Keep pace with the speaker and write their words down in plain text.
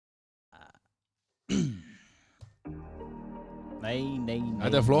Nei.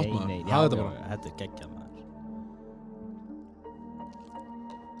 Þetta flott, maður. Já, Hafðu þetta bara. þetta geggjað, maður.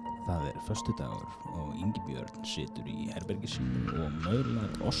 Það föstudagur og Ingibjörn situr í herbergi sínu og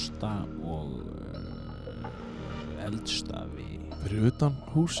maular osta og eldstafi. Fyrir utan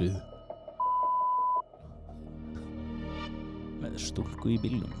húsið. Með stúlku í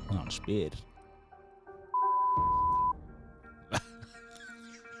bílnum og hann spyr.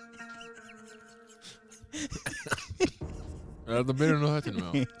 Þetta byrjar nú þættinu, já.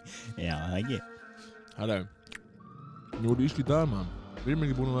 Já, það ekki. Herra, nú er ísli dag, maður. Við erum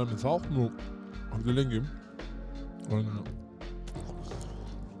ekki búin að vera með þátt nú haldið lengi. Og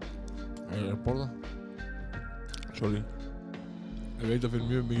ég að borða. Sorry. Ég veit að fyrir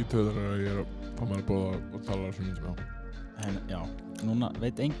mjög mikið töðar að ég að fá mér að borða og tala sem myndum á. En já, núna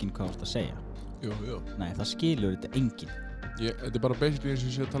veit enginn hvað þú ert að segja. Jú. Nei, það skilur þetta enginn. Þetta bara basically eins og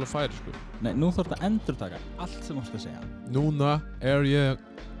ég sé að tala færi, sko. Nei, nú þarf þetta að endurtaka allt sem þú ert að segja. Núna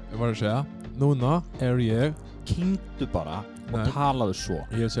ég var að segja, núna ég Kyngdu bara og talaðu svo.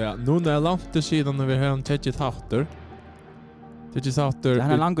 Ég að segja, núna langt síðan við höfum tekið þáttur.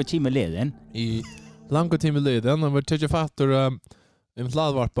 Þannig langur tími liðin. Í langu tími liðin og við tekið þáttur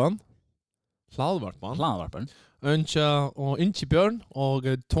hlaðvarpan. Önja og Ingibjörn og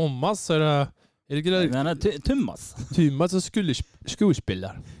Thomas ikke det? Þannig Thomas. Thomas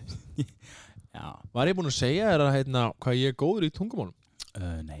skuespiller. Já. Var ég búinn að segja hvað ég góður í tungumálum?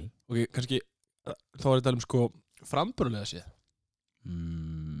 Nei. Ok, kannski þá var ég að tala sko framburðulega séð.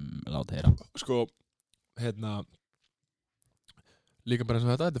 Láta heyra. Sko, líka bara eins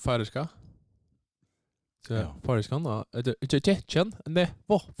og þetta er færiska. Færiskan, þetta er tjettjan,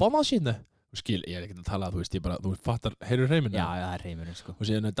 vad man känner. Skil, ég ekki að tala, þú veist, þú fattar, heyrur reyminu? Já, það reyminu, sko. Og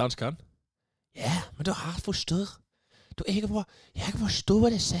síðan danskan. Ja, men du har forstået. Jeg kan forstå,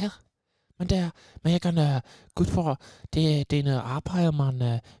 hvad det siger. Men jeg kan gå for, det er en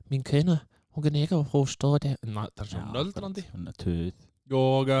arbejde, min kende. Hún kan ekki forstå det. Nei, það er svona nöldrandi. Svona tuð.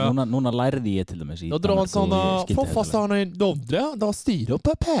 Og núna lærði ég til dæmis í då drar han såna förfastarna in då styr upp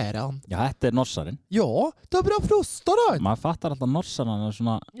päran. Já, þetta er norsarinn. Ja, det är bra frostar då. Maður fattar alltaf norsarinn og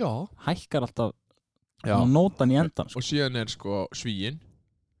svona hækkar alltaf nótan í endan. Og síðan sko svíin.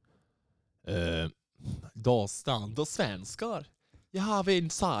 Då stannar svenskar. Jag har en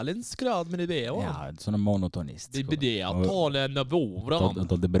salens grad med det va? Ja, såna monotonist. Det blir det att tala en våran.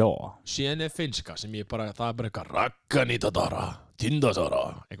 Det är bra. Sen finska som är bara það bara rakkanita dara.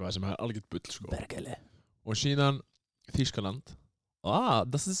 Tindasara. Eitthvað sem algjört bull sko. Bergele. Og síðan Þýskaland.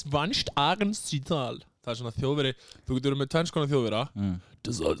 Das ist Weinstagenszital. Það er svona þjóðveri. Þú getur með tvenns konar þjóðvera.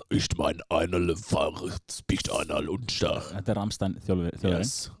 Das ist mein einer Fahrt spicht einer Lunstag. Þetta er Rammstein þjóðverinn.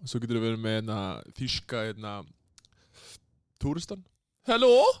 Yes. Svo getur við með þýska Touristan.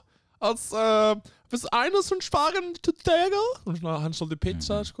 Hallo? Was einer som spagen til dager? Han solgte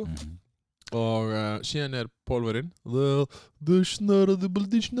pizza, sko. Og síðan pólverinn. Þetta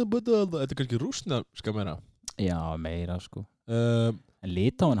er kannski rússneska meira. Já, meira, sko. En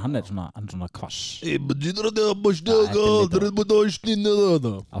Litáin, hann er svona kvass.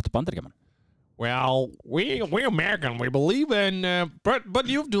 Áttu Bandaríkjaman? Well, we American, we believe in, but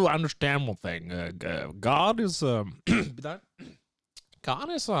you do understand one thing. God is, God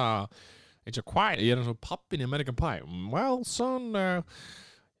is, it's a quiet, ég er eins og pappin í American Pie. Well, son,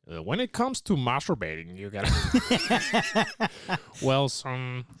 when it comes to masturbating, you gotta, well,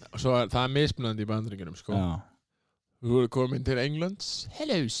 son, svo það er mismunandi í Bandaríkjunum, sko. Já. Þú komin til Englands.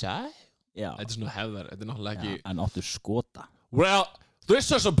 Hello, sir. Já. Þetta er svona hefðar, þetta er náttúrulega ekki. En áttu skota. Well, this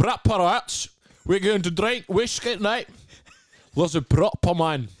is a brat parats. We're going to drink whiskey tonight. That's a proper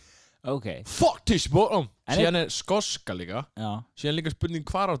man. Okay. Fuck this bottom. Síðan skoska líka. Já. Síðan líka spurning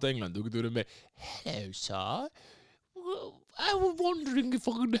hvar áttu England. Þú getur verið með hello sir. I was wondering if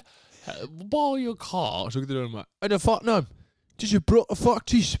I could buy your car. Svo getur verið með and fuck no. Just a brought a fuck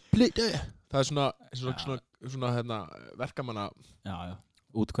this split there. Það er svona verkamanna. Já.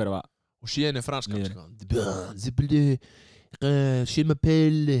 Útkverfa. Og síðan franskan sko. Je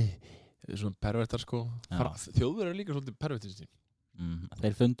m'appelle svona pervertar sko. Þjóðverðar er líka svolítið pervertist.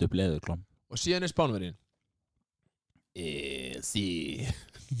 Þeir fundu upp leðurklóm. Og síðan spánverðin. Sí.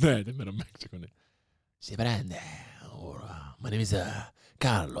 Nei, það er meira Mexikoni. Sí, brande. My name is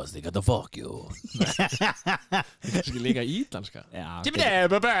Carlos, they got to fuck you. Það er kannski líka ítalska. Já.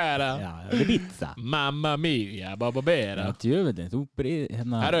 Já, pizza. Mamma mia, bababera. Já, djöfundin, þú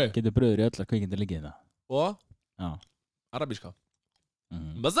getur bröður í öllar kvikindi líkið það. Og? Já. Arabíska.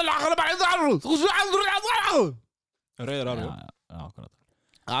 Rauður árið. Já, akkurat.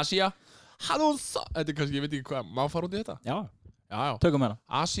 Asía. Þetta er kannski, ég veit ekki hvað, má fara út í þetta? Já. Já. Tökum hérna.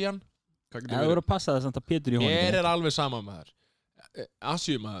 Asían. Hvað Það getur voru að passa það samt að Pétur í honum Mér er alveg sama maður.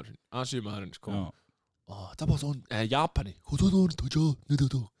 Asíumaðurinn, sko. Það var svona, Japani. Það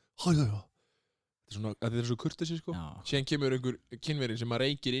er svona, það er svo kurteisi, sko. Já. Síðan kemur einhver kynverinn sem að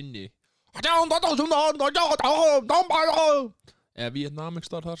reykir inni. Eða Vietnamik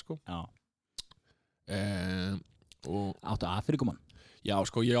starf þar, sko. Já. Og, Áttu Afrikumann. já,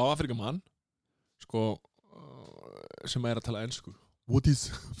 sko, ég á Afrikamann, sko, sem að tala ensku. What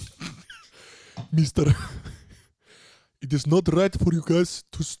is, Mr. It is not right for you guys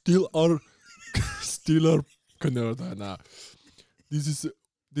to steal our, hvernig þetta, hérna, this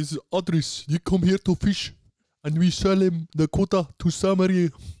is Adris, you come here to fish, and we sell him the quota to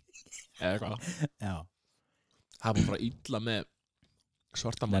Samari. Eða eitthvað. Já. Það var bara illa með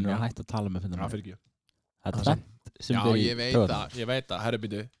svarta mann. Þannig að hætta að tala með fundum. Það fyrir ekki. Það er tvennt sem Já, fer í ég veit taugarnar. það, herru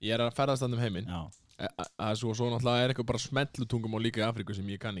býtu, ég er að ferðast þannig um heiminn. Já. Það er svo náttúrulega eitthvað bara smellutungum líka í Afríku sem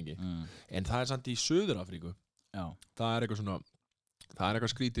ég kann ekki. En það er samt í Suður Afríku. Já. Það er eitthvað svona, það er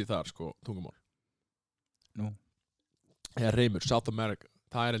eitthvað skrítið þar, sko, tungumál. Nú. Eða reymur, South America.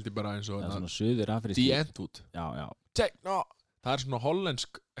 Það er heldur bara eins og Það er svona Suður Afríski. The Entwood. Já, já. No. Það er svona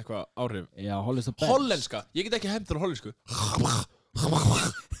hollensk eitthvað áhrif. Já, hollenska best. Hollenska, ég get ekki hefndur á hollensku.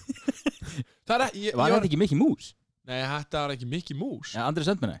 Það er ekki, Var þetta ekki Mickey Mouse? Nei, þetta er ekki Mickey Mouse. Já, Andri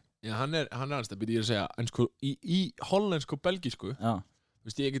Sandmanni. Já, hann er anstæð, byrja ég að segja, en sko, í hollensku og belgísku, Já. þú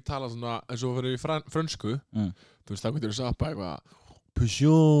veist, ég ekki tala svona, eins og fyrir í frönsku, þú veist, þá getur þú sappa eitthvað,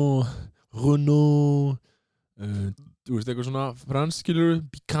 Peugeot, Renault, þú veist, eitthvað svona franskilur,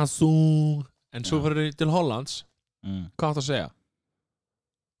 Picasso, en svo fyrir til Hollands, hvað áttu að segja?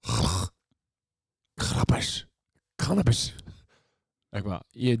 Cannabis. Eitthvað,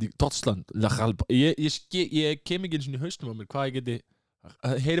 ég heiti Deutschland, ég kem ekki eins og í haustum á mér, hvað ég geti,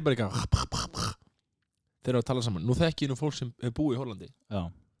 heyri bara eitthvað þeir eru að tala saman. Nú þekki ég nú fólk sem hefur búið í Hollandi. Já.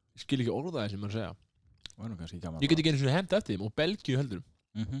 Ég skil ekki orðaði sem maður segja. Það er nú kannski gaman. Ég get ekki eins og hemmt eftir þeim og Belgíu heldur.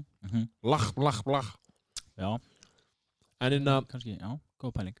 Lach. Já. En kannski, já,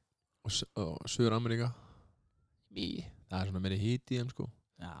 góð pæling. Og Suður Ameríka. Það er svona meiri hiti í þeim, sko.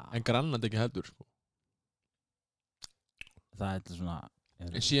 Já. En Grænland ekki heldur, sko. Það er svona...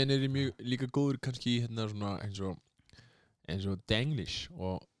 En síðan er ég mjög líka góður kannski í hérna svona eins og Denglish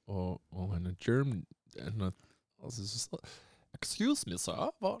og hérna German hérna, excuse me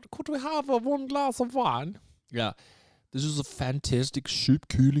sir, could we have one glass of wine? Yeah, this is a fantastic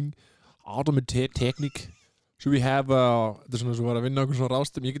subkühling automated technique. So we have, þetta er svona svo var að vinna okkur svona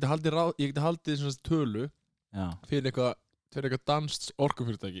rástum, ég geti haldið svona tölu fyrir eitthvað danskt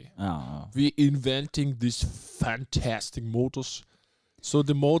orkufyrirtæki. Já. We inventing these fantastic motors. So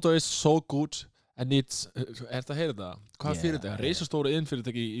the motor is so good and it's, er þetta að heyra það? Hvað fyrirtæki? Reisastóra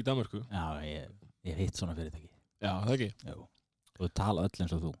iðnfyrirtæki í Danmörku? Já, ég hitt svona fyrirtæki. Já, það ekki? Jú. Og þú tala öll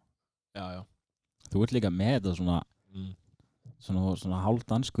eins og þú. Já. Þú ert líka með þetta svona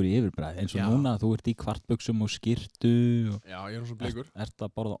hálfdanskur í yfirbræði, eins og núna þú ert í kvartbuxum og skyrtu og já, ég er svona blikur. Ert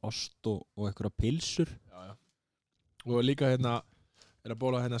að borða ost og einhverja pilsur. Já. Og líka hérna er að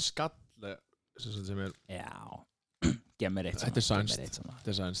bóla hérna skall sem er gef mér eitt þetta er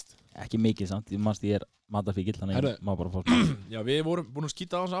sænst ekki mikið samt, ég er matafíkill þannig ég má bara fá smá. Já, við vorum búin að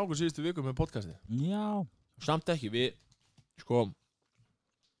skýta á hans águr síðustu viku með podcasti. Já. Samt ekki, við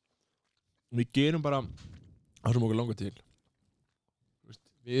gerum bara það sem okkur langar til.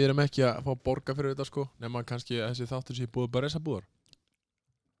 Við erum ekki að fá borga fyrir þetta, sko, nema kannski þessi þáttur sem búið bara þessa búðar.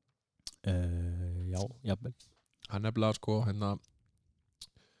 Já, jafnvel. Hann nefnilega, sko, hann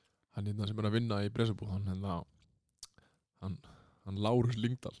sem er að vinna í Bresabúð, hann Lárus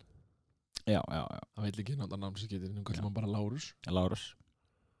Lyngdal. Já. Hann veit ekki náttúrulega namn sem getur, nú kallar hann bara Lárus. Lárus.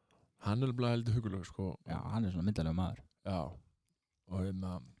 Hann er nefnilega heldur huggulegur, sko. Já, hann er svona myndalegur maður. Já,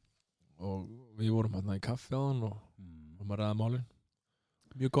 og við vorum hérna í kaffi á hann og maður ræða málin.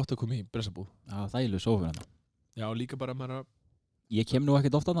 Mjög gott að koma í Bresabúð. Já, þægileg sófur hérna. Já, líka bara að maður ég kem nú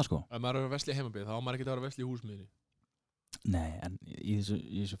ekkert ofta annars, sko. Ef maður er að vesla í heimabíð, þá á maður ekki að vera að vesla í húsmiðinni. Nei, en í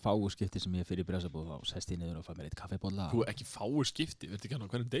þessu fáu skipti sem ég fyrir í Bresabúð, þá sest ég niður og fæ mér eitt kaffibolla. Þú ekki fáu skipti, verður ekki hann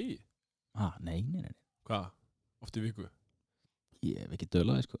á hverjum degi? Nei. Hvað? Oft í viku? Ég hef ekki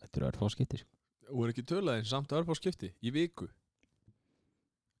tölaði, sko. Þetta eru örfá skipti, sko. Þú er ekki tölaði samt örfá skipti í viku?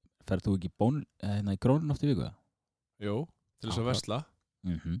 Ferð þú ekki í Krónun oft í viku? Jú, til þess að vesla.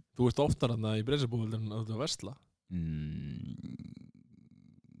 Þú ert oftar hérna í Bresabúð en að þú vesla.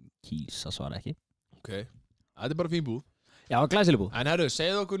 Kýs að svara ekki. Ok, þetta er bara fín búð. Já, glæsileg búð. En herru,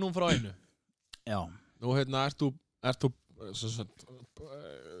 segðu okkur nú frá einu. Já. Nú hérna, ert þú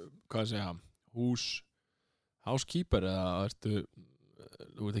hvað segja, housekeeper eða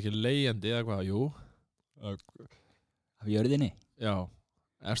þú ert ekki leigjandi eða hvað, jú. Af jörðinni? Já,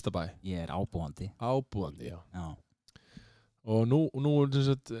 Efstabæ. Ég er ábúandi. Ábúandi, já. Já. Og nú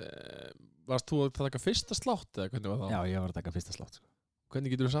varst þú að taka fyrsta slátt eða hvernig var það? Já, ég var að taka fyrsta slátt, sko.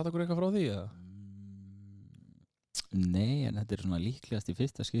 Hvernig getur þú sagt okkur eitthvað frá því, eða? Nei, en þetta er svona líklegast í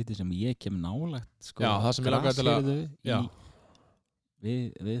fyrsta skipti sem ég kem nálægt, sko. Já, það sem ég langaði til að... Já.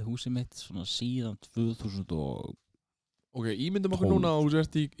 Við húsið mitt svona síðan 2000 og... Ok, ímyndum okkur núna og þú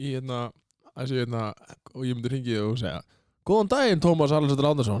sért í og ég myndi hringi og segja Góðan daginn, Tómas Alexander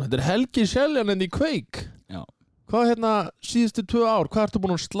Ándarsson. Þetta er Helgi Seljanen í Kveik. Já. Hvað síðustu 2 ár, hvað ertu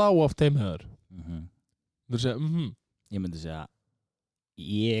búin að slá oft heim með þér? Þú segja, Ég myndi segja,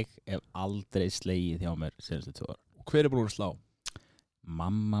 ég hef aldrei slegið hjá mér síðustu 2 ár. Og hver er búin að slá?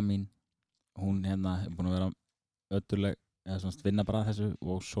 Mamma mín, hún er búin að vera ötturleg, eða svona vinna bara að þessu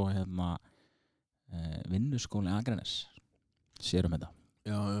og svo vinnuskóli Akranes. Sérum þetta.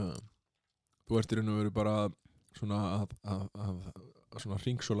 Já. Þú ert í raun og veru bara svona að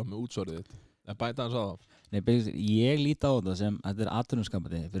hringsóla með útsvarið þitt. Það bæta hans á það. Nei, ég líti á þetta sem þetta er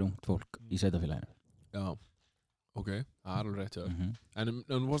atvinnuskapandi fyrir ungt fólk í sveitarfélaginu. Já, ok, það er alveg rétt, já. En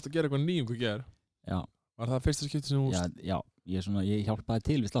þú varst að gera eitthvað nýjum, hvað ger? Já. Var það fyrsta skipti sem þú... Já, ég hjálpaði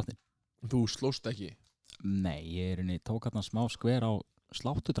til við sláttin. Þú slóst ekki? Nei, ég tók smá skver á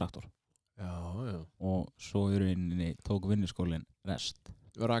sláttutraktor. Já. Og svo tók vinnuskólinn rest.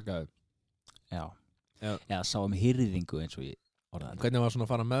 Rakaði? Já, sá hirðingu eins og ég orðaði. Hvernig var svona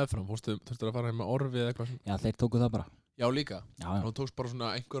að fara meðfram? Þurftu að fara með orfi eða eitthvað? Já, þeir tóku það bara. Já, líka? Já. Og þú tókst bara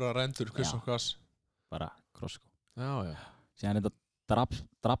svona einhverja rendur, kviss og kvass? Bara krossko. Já. Síðan þetta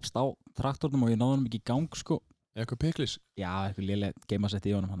drapst á traktornum og ég náði hann ekki í gang, sko. Eitthvað piklis? Já, eitthvað lélega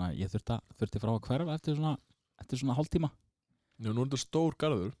geimasetti í honum, þannig að ég þurfti frá að hverfa eftir svona hálftíma. Já, nú er þetta stór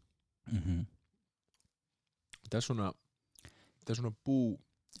garður. Þetta er svona bú.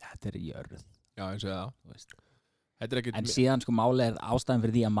 Þetta er jörð. Já, ég segi það. Þú veist. Þetta er ekkert... En síðan sko málið er ástæðan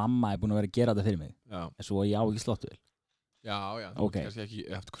fyrir því að mamma er búin að vera að gera þetta fyrir mig. Já. En svo ég á ekki sláttuvél. Já, þú ert kannski ekki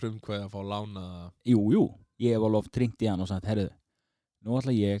eftir krumkvæði að fá lána. Jú, ég hef alveg oft ringt í hann og sagt, herru, nú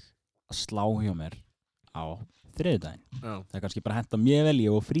ætla ég að slá hjá mér á þriðjudaginn. Já. Það er kannski bara að henta mér vel,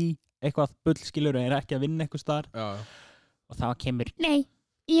 ég og frí, eitthvað bullskilur og ég er ekki að vinna eitthvað staðar. Já. Og þá kemur, nei,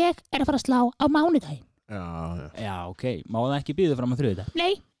 ég er að fara að slá á mánudaginn. Já. Já, ok, má það ekki býða fram á þriðjudag?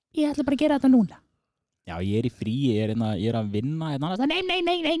 Nei, ég ætla bara að gera þetta núna. Já, ég er í frí, ég er að vinna hérna annars.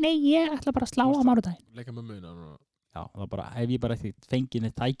 Nei, ég ætla bara að slá á mánudaginn. Leika með munna núna. Já, það bara, hef ég bara ekki fengið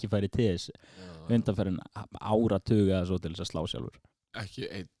neitt tækifæri til þess undanferðin áratuga eða svo til þess að slá sjálfur. Ekki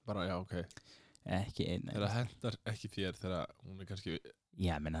einn, bara já, ok. Ekki einn. Þegar hendar ekki þér þegar hún er kannski...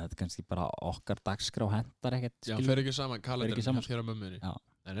 Já, menna þetta er kannski bara okkar dagskrá hendar ekkert. Já, fer ekki saman kalendarinn hér á mömmunni. Já.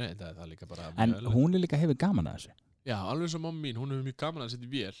 Nei, það er það líka bara... En hún er líka hefur gaman að þessu. Já, alveg sem mamma mín, hún hefur mjög gaman að setja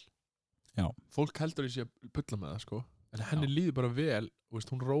í vél. Já. Fólk heldur í sig að pulla með það, sko. En henni líður bara vel, og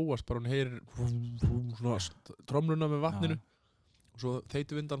hún róast bara, hún heyrir svona tromluna með vatninu. Og svo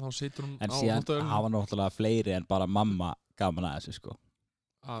þeitu vindan, þá situr hún en síðan hafa náttúrulega fleiri en bara mamma gaman að þessu, sko.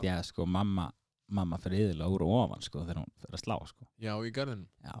 Já, sko, mamma fyrir yðurlega úr og ofan, sko, þegar hún fyrir að slá, sko. Já, í garðinum.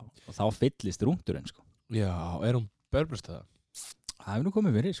 Já, og þá fyllist rúndurinn, sko. Já, er hún berbröstaða? Það hefur nú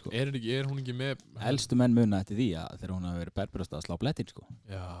komið fyrir, sko. Er hún ekki með... Elstu menn muna eftir því að þegar hún hafi verið berbröstað að slá blettin, sko.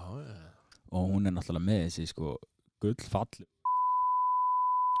 Já. Og hún er náttúrulega með þessi, sko, gullfall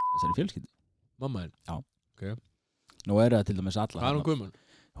þessari fjölskyldu. Mamma er? Já. Ok. Nú eru það til dæmis alla. Hvað er hún gömul?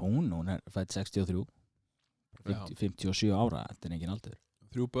 Hún er fædd 63. 57 ára, þetta er engin aldur.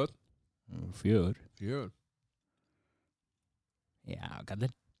 3 börn? 4. Já,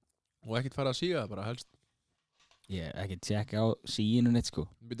 kallinn. Og ekkert fara að síga það bara helst? Ég er ekki að tjekka á síinu neitt, sko.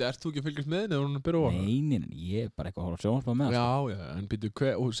 Býttu, ert þú ekki að fylgjast með henni eða hún er byrja ofan? Nei, ég er bara eitthvað að horfa sjónvarp með það. Já, en býttu,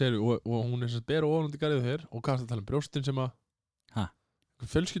 og hún er sem byrja ofan til garðið þér og kannski að tala um brjóstin sem að... Hæ?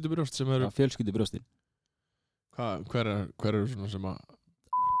 Fjölskyldubrjóst sem eru... Já, fjölskyldubrjóstin. Hver eru svona sem að...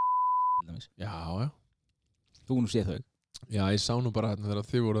 Já. Þú nú séð þau. Já, ég sá nú bara hérna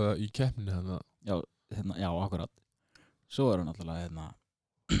þegar þið voru í keppninni hérna. Já, akkurat. Svo eru náttúrulega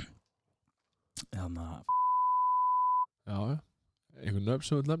Já, einhvern nöfn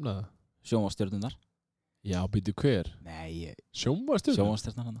sem vil nefna það? Sjónvarpsstjörnurnar. Já, býttu hver? Nei, Sjónvarpsstjörnur?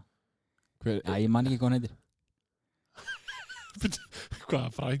 Sjónvarpsstjörnar hana. Hver? Já, ég man ekki hvað hann heitir. Hvað,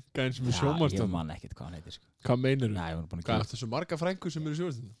 frænka eins með sjónvarpsstjörnur? Já, ég man ekkert hvað hann heitir, sko. Hvað meinarðu? Nei, hún er búin að Hvað, eftir svo marga frængur sem eru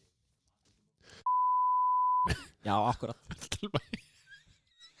sjónvarpsstjörnur? Já, akkurat.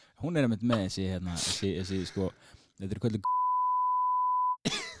 Hún er einmitt með þessi, sko, þetta er kvöldu.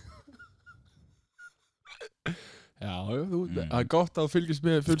 Já, það er gott að þú fylgist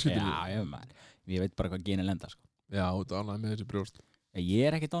með fjölskyldunni. Já, ég veit bara hvað genin lenda, sko. Já, þú ert ánægð með þessi brjóst. Ég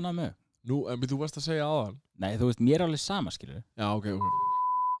er ekkert ánægð með. Nú, en þú varst að segja áðan. Nei, þú veist, mér er alveg sama, skilur. Já, ok.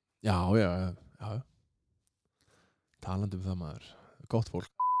 Já. Talandi um það maður. Gott fólk.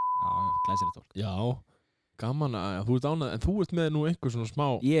 Já, glæsilegt fólk. Já. Gaman að þú ert ánægð, en þú ert með nú einhver svona smá.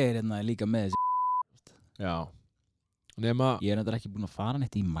 Ég er hérna líka með þessi. Já. Nema. Ég er ekki búin að fara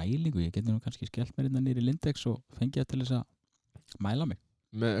neitt í mælingu. Ég geti nú kannski skellt mér hérna niður í Lindex og fengið til þess að mæla mig.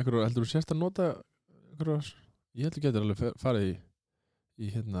 Með einhverju, heldur þú sérst að nota einhverju, ég heldur getur alveg farið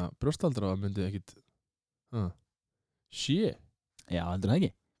í hérna brjóstaldra og myndi ekkit sé. Já, heldur það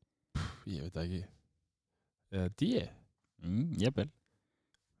ekki? Ég veit það ekki. Eða D. Jafnvel.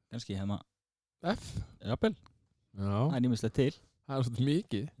 Kannski hérna F. Jafnvel. Já. Það er nýmislega til. Það er svolítið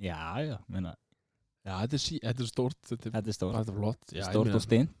mikið. Já, meina. Já, þetta er stórt. Þetta er stórt. Þetta er flott. Já, stórt og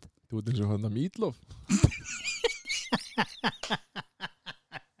stint. Þú ert eins og hann að Meatloaf.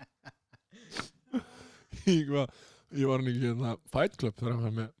 Ég var hann ekki hérna Fight Club þegar hann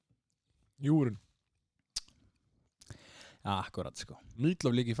var með Júrin. Já, akkurat sko.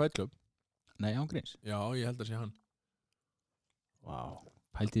 Meatloaf líka í Fight Club. Nei, ángríns. Já, ég held að sé hann. Vá.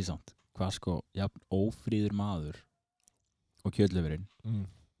 Pældi því samt. Hvað sko, jafn ófríður maður og kjöldlöfurinn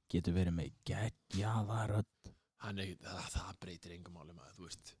getur verið með geggjaða rödd. Hann er ekki, það breytir engum máli maður, þú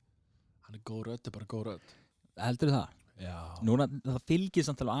veist. Hann er góð rödd, bara góð rödd. Heldur það? Já. Núna, það fylgir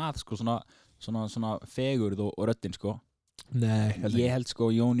samt alveg að sko svona fegurð og röddin sko. Nei, ég held sko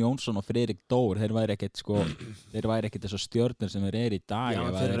Jón Jónsson og Friðrik Dór þeir væri ekkert þessar stjörnur sem þeir eru í dag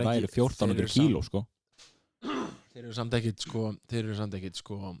ef þeir væri 1400 kíló sko. Þeir eru samt ekkert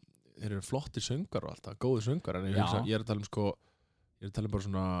þeir eru flottir söngar og alltaf, góði söngar en ég er að tala um ég er að tala um bara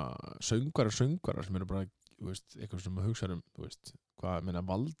svona söngvarar sem eru bara, þú veist, eitthvað sem maður hugsa þú veist, hvað, meina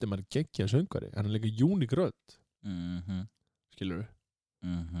Valdimar geggjaði söngvari, hann er líka uník rödd. Skilur við?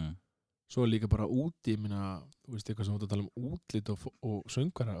 Svo er líka bara úti, ég meina, þú veist, eitthvað sem þú ert að tala um útlit og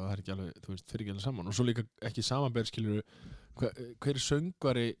söngvara og það er ekki alveg, þú veist, fyrir ekki alveg saman og svo líka ekki samanber, skilur við, hver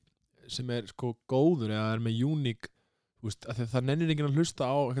söngvari sem er sko góður eða er með uník, þú veist, það nennir enginn að hlusta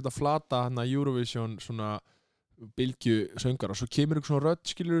á að flata hana Eurovision svona bylgju söngara og svo kemur eitthvað svona rödd,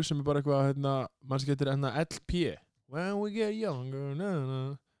 skilur við, sem er bara eitthvað, mann sem getur LP When we get younger, Þú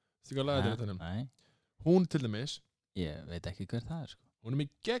veist ekki að laga þetta Nei. Hún til dæmis Ég veit ekki hver það er sko. Hún er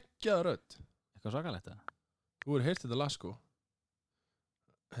með geggjaða rödd. Eitthvað svakalegt það. Þú hefur heyrt þetta lag sko.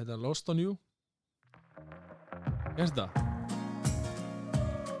 Þetta er Lost on You. Gæst þetta?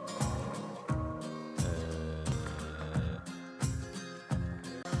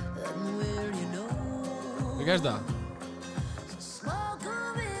 Gæst þetta?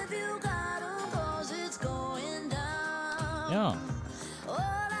 Já.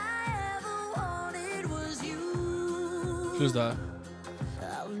 Hlusta.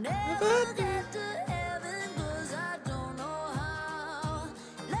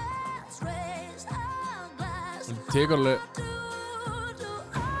 Tekur alveg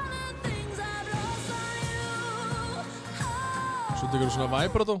Svo tekur þú svona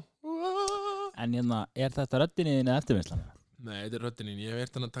vibrato. En hérna, er þetta röddinni þín eða eftirvinnslan? Nei, þetta er röddinni. Ég hef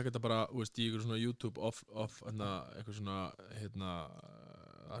heyrt hann að taka þetta bara, þú veist, í ykkur svona YouTube off eitthvað svona,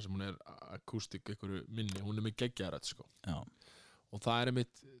 það sem hún er akústik, einhverju minni, hún er með geggjaðrætt, sko. Já. Og það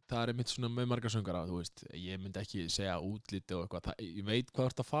er mitt svona með marga söngara, þú veist, ég myndi ekki segja útliti og eitthvað, ég veit hvað þú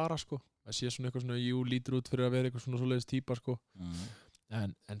ert að fara, sko. Það sé svona eitthvað svona, lítur út fyrir að vera eitthvað svona svoleiðis típa, sko.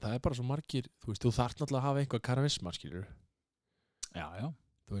 En það er bara svo margir, þú veist, þú þarft náttúrulega að hafa eitthvað karisma, skilur. Já.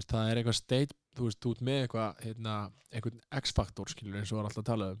 Þú veist, það er eitthvað state, þú veist, út með eitthvað, eitthvað X-faktor, skilur, eins og var alltaf að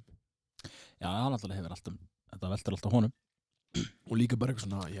tala um. Já, hann alltaf hefur alltaf, þetta veldur alltaf honum. Og líka bara eitthvað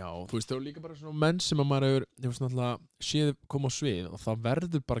svona, já, þú veist, það er líka bara svona menn sem að maður hefur svona séð koma á svið og það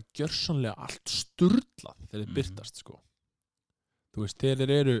verður bara gjörsamlega allt sturlað þegar þeir birtast, sko. Þú veist, þegar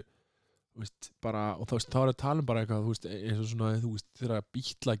þeir eru, þú veist, bara, og þá er að tala um bara eitthvað, þú veist, eins og svona, þú veist, þegar að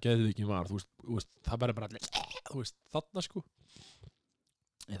Bítla geðvíkin var, þú veist, það verður bara allir, þú veist, þarna, sko.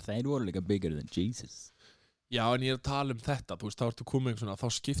 Já, þeir voru líka bigger than Jesus. Já, en ég er að tala um þetta, þú veist, þá ertu komið svona, þá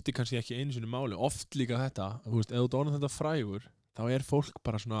skiptir kannski ekki einu sinni máli, oft líka þetta, þú veist, ef þú dónar þetta frægur, þá er fólk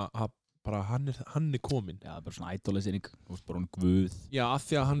bara svona, bara hann er kominn. Já, það er bara svona idolizing, þú veist, bara hann guð. Já, af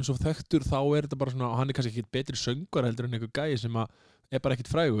því að hann er svo þekktur, þá er þetta bara svona, hann er kannski ekkit betri söngur heldur en einhver gæi sem er bara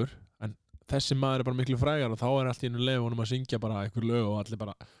ekkit frægur, en þessi maður er bara miklu frægar og þá er allt í einu leið honum að syngja bara einhver lög og allir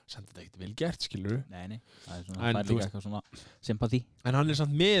bara, samt þetta ekkit vel gert, skilur. Nei, það er svona, það er líka eitthvað svona sympati. En hann er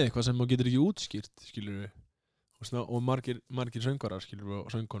samt með eitthvað sem þú getur ekki útskýrt, skilur. Og margir söngvarar, skilur, og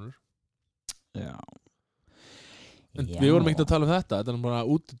söngkonur. Já. En við vorum ekkert að tala um þetta er bara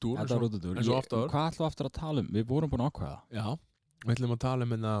útidúr. Þetta er útidúr. Eins og aftur. Hvað ætlum við aftur að tala um? Við vorum búin að ákveða. Já, við ætlum að tala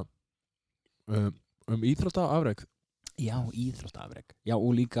um íþróttaafrek. Já, íþróttaafrek. Já,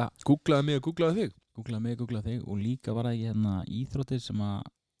 og líka Googlaði mig og googlaði þig. Googlaði mig og googlaði þig og líka var það ekki hérna íþróttir sem að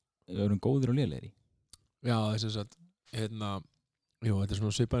við erum góðir og lélegir í. Já, þess að jú, þetta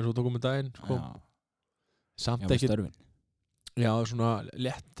svona svipað eins og tókum með daginn sko. Samt með ekki störfin. Já, svona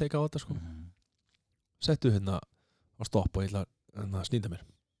létt teika á þetta sko. Settu á stopp og ég ætla að snýta mér.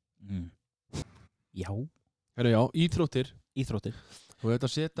 Já. Herra, já, íþróttir. Þú veit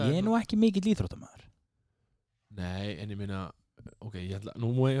að setja Ég er nú ekki mikill íþróttamaður. Nei, en ég meina ok, nú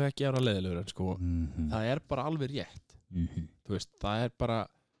má ég ekki vera leiðilegur en sko, það er bara alveg rétt. Þú veist, það er bara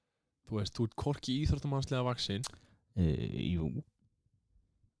þú veist, þú ert hvorki íþróttamannslega vaxinn. Jú.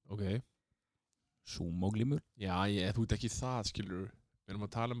 Ok. Súmóglímur. Já, þú ert ekki það, skilur. Við erum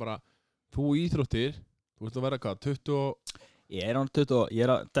að tala bara þú íþróttir, þú ert að vera hvað, 20 Ég er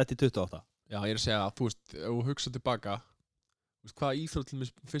að detti 28. Já, ég er að segja að þú veist, ef þú hugsa tilbaka þú veist, hvaða íþrótt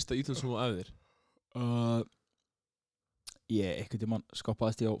fyrsta íþrótt sem þú æfðir? Ég einhvern tímann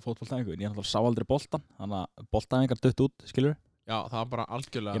skoppaðist ég á fótboltaæfingu en ég náttúrulega sá aldrei boltan þannig að boltaæfingar dutt út, skilur. Já, það var bara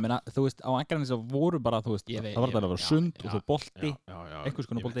algjörlega Ég meina, þú veist, á Akranes voru bara, þú veist, það var bara að vera sund og svo bolti, einhvers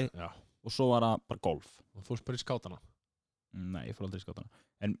konar bolti og svo var það bara golf. Og þú fórst bara í skátana? Nei, ég fór aldrei í skátana.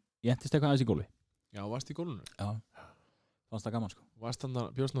 En ég entist eitthvað aðeins í golfi. Já, varst í golfinu? Já. Fannst það gaman, sko. Varst þannig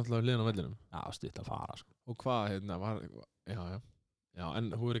að bjóst náttúrulega liðan á vellinum? Já, stutt að fara, sko. Og hvað, já, en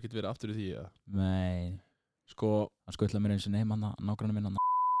þú er ekkert verið aftur í því, eða? Nei. Sko, hann skutlaði mér eins og nefn hann nágrannar minn hann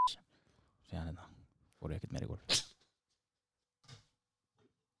síðan fór ég ekkert meira í golf.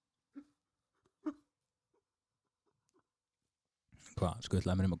 Hvað,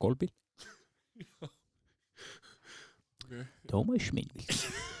 skutlaði mér með golfbíl? Okay. Tómas minn,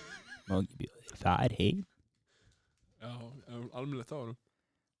 má ekki bjóða þér far heim? Já, almennilegt á hann.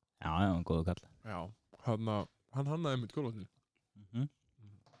 Já, hann góðu kall. Já, hann hannaði mitt golfvöllin.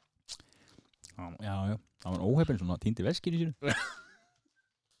 Já, það var óheppin svona týndi veskir í sínu.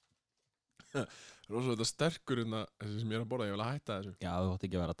 Rósa þetta sterkur þessi sem ég er að borða, ég vil að hætta þessu. Já, þú ætti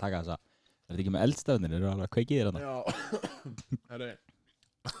ekki að vera að taka þessa. Er þetta ekki með eldstöðnir? Eru alveg að kveikið þér þarna? Já, herri.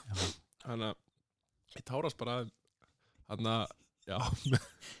 Þannig að ég tárast bara þannig að, já,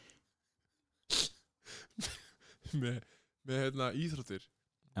 með íþróttir.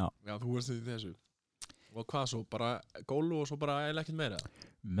 Já. Já, þú veist því þessu. Og hvað svo, bara gólu og svo bara eiginlega ekkert meira?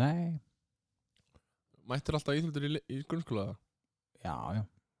 Nei. Mættir alltaf íþróttir í grunnskóla? Já.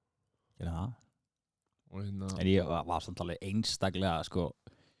 Gerði það. Og en ég var samt alveg einstaklega, sko,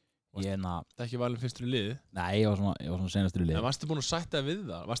 það er ekki valin fyrstur í liði? Nei, ég var svona senastur í liði. En varstu búin að sætta þig við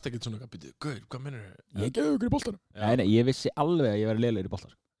það? Varstu ekkert svona, hvað mennur þau? Ég gefði ykkur í boltanum. Nei, ég vissi alveg að ég væri leiðilegur í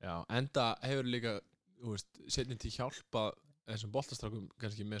boltan. Já, enda hefur líka, þú veist, setni til hjálpa þessum boltastrákum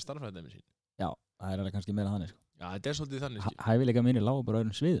kannski með starffræðidæmi sín. Já, það er alveg kannski meira þannig, sko. Já, þetta er svolítið þannig, sko. Hæfileika mínir lágu bara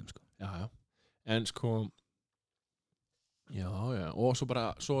öðrum sviðum, sko. Já. En sko, já, og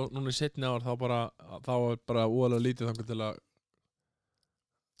svo núna í setni ár þá var bara óalega lítið þangar til að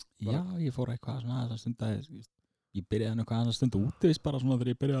Já, ég fór eitthvað svona að stunda ég byrjaði eitthvað að stunda útivís bara svona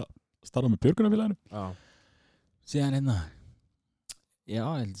þegar ég byrjaði að starfa með björgunarfélaginu. Já. Síðan já, ég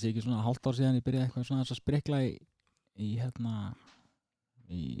held að sé ekki svona hálft ár síðan ég byrjaði eitthvað svona að sprikla í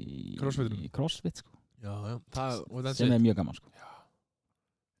crossfit, sko. Já, sem er mjög gaman, sko.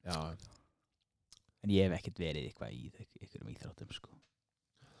 Já. En ég hef ekkert verið eitthvað í einhverjum íþróttum, sko.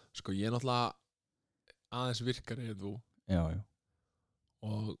 Sko, ég er náttúrulega aðeins virkari en þú. Já.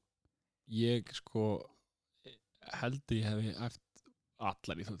 Og ég, sko, held ég hefði eftir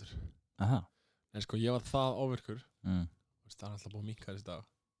allar íþróttir. Aha. En sko, ég var það ofvirkur. Það er alltaf búið minkar í dag.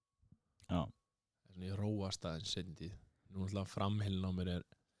 Já. Þannig ég róast aðeins seinni tíð. Nú alltaf framheilin á mér er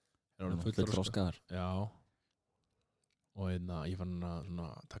full þroskaður. Já. Og ég fann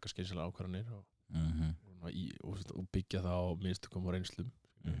að taka skynsilega ákvarðanir og byggja það á minnstökum og reynslum.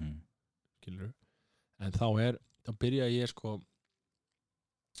 Skilurðu. En þá byrjaði ég, sko,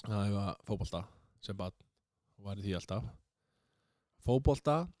 að hefa fótbolta sem barn og var í því alltaf.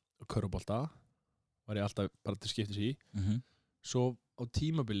 Fótbolta og körfubolta var ég alltaf bara til skiptis í. Svo á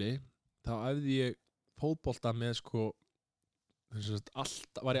tímabili þá æfði ég fótbolta með, sko,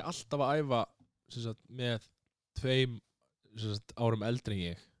 var ég alltaf að æfa með 2 árum eldri en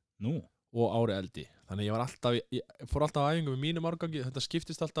ég. Nú? Og ári eldi. Þannig ég fór alltaf að æfingu með mínum árgangi. Þetta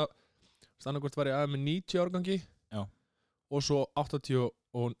skiptist alltaf, annarkvort var ég að æfa með 90 árgangi. Já. Og svo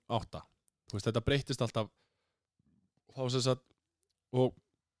 88. Þú veist, þetta breytist alltaf. Þá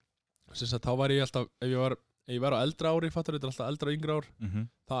var ég alltaf, ef ég var á eldra ári, fattar þetta alltaf eldra og yngra ár,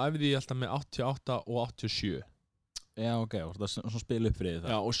 þá æfði ég alltaf með 88 og 87. Já, ok, og það er svona spil upp fyrir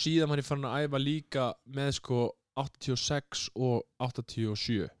það. Já, og síðan var ég farin að æfa líka með, sko, 86 og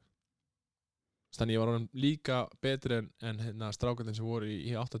 87. Þannig ég var líka betri en strákandinn sem voru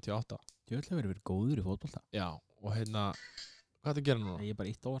í 88. Ég ætla að vera góður í fótbolta. Já, og Hvað er að gera núna? Ég er bara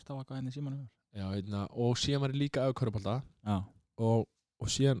ítt óvart á að hvað henni símanum Já, og síðan var ég líka að körfubolta Já, og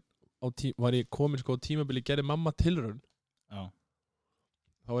síðan var ég komin sko á tímabili gerði mamma tilraun já,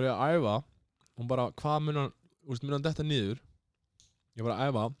 þá var ég að æfa og bara hvað mun hann detta niður ég var að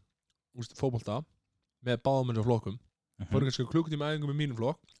æfa fótbolta með báðum eins og flokkum fór kannski klukkutíma æfingu með mínum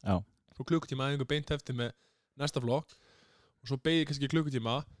flokk já, svo klukkutíma æfingu beint eftir með næsta flokk og svo beigði kannski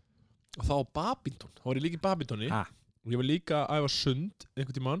klukkutíma og þá badminton þá var ég líka í badmintoni Ha? og ég var líka að æfa sund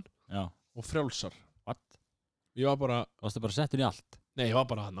einhvern tímann já. og frjálsar What? ég var bara Varstu bara settur í allt? Nei, ég var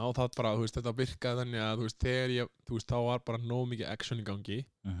bara hana og það bara, þetta virkaði þannig að, þegar ég, þá var bara nóg mikið action í gangi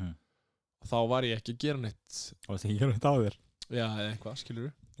og þá var ég ekki að gera neitt. Varstu ekki að gera þetta á þér? Já, eða eitthvað,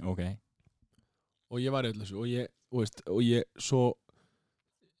 skilurðu. Ok. Og ég var í öllu þessu og ég svo,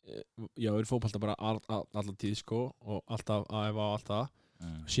 ég var í fótbolta bara alla tíð, sko, og alltaf að æfa og allt það.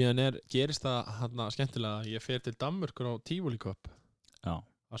 Síðan gerist það hérna skemmtilega að ég fer til Danmörkur á Tivoli Cup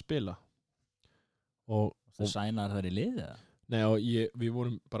að spila. Og Það sænar þær í liðið eða? Nei, og við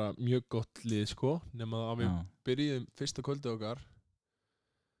vorum bara mjög gott lið, sko, nema að við byrjuðum fyrsta kvöldið okkar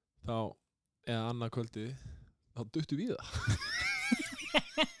þá, eða annað kvöldið þá duttum við það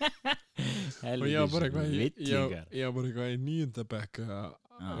og ég var bara eitthvað í 9. bekk ég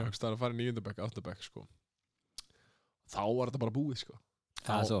var að fara í 9. bekk, 8. bekk, sko þá var þetta bara búið, sko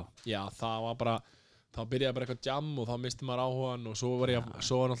Það er svo? Já, það var bara þá byrjaði bara eitthvað jam og þá misti maður áhugan og svo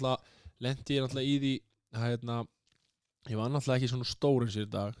var lendi ég náttúrulega í því ég var náttúrulega ekki svona stór eins og í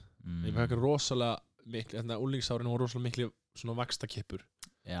dag ég var eitthvað rosalega miklu úlingsárin var rosalega miklu svona vaxtakippur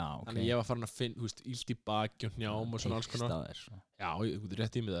þannig ég var farin að finna illt í baki og njám og svona alls konar já, ég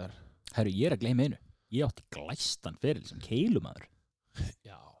rétt í mig þar Herru, ég er að gleyma einu ég átti glæstan feril sem keilumaður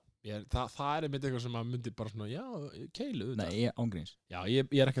já, það er einmitt eitthvað sem maður myndi bara svona já, keilu Nei, ég ángríns já,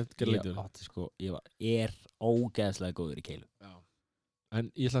 ég er ekki að gera leitið ég er ógeðslega góður í keilu já En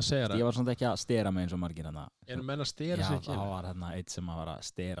ég ætla að segja það Ég var svona ekki að stera mig eins og margir hana Erum menn að stera sig í keilu? Já, það var hérna eitt sem var að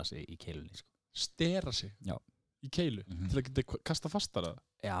stera sig í keilunni sko. Stera sig? Já Í keilu? Til að geta kasta fastar það?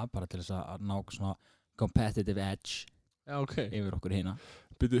 Já, bara til þess að ná svona competitive edge Já, ok Yfir okkur hina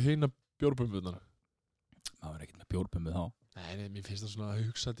Byrju hina bjórbömbuðnar? Það var ekkert með bjórbömbuð þá Nei, mér finnst það svona að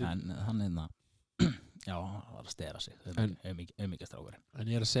hugsa til En hann hérna Já, hann var að stera sig Mikið strákurinn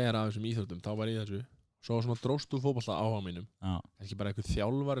En ég er að segja það af þessum íþróttum Þá var ég þessu Svo svona dróstu fótbolta áhuga mínum Ekki bara einhver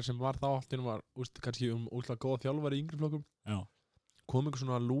þjálfari sem var þá alltaf var, kannski útla góða þjálfari í yngri flokkum kom einhver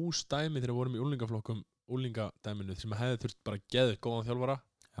svona lús dæmi þegar við vorum í úlingadæminu sem hefði þurft bara geðið góðan þjálfara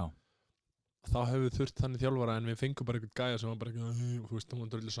þá hefði við þurft þannig þjálfara en við fengum bara einhvern gæja sem var bara hún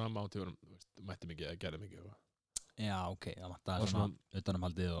var dröðlega sama á tíðurum mætti mikið eða gerði mikið Já, ok, það mætti svona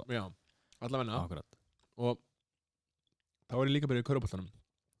utanumhaldið og Já, allavegna Akkurat Og þá var ég líka byrjuð í körfuboltanum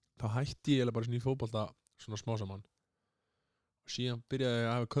þá hætti ég bara svona í fótbolta svona smá saman og síðan byrjaði ég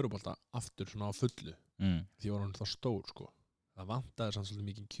að hafa körfubolta aftur svona á fullu því ég var hann þá stór sko það vantaði samt svolítið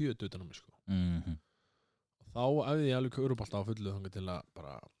mikið kjöt utan á mig sko og þá æfði ég alveg körfubolta á fullu þannig til að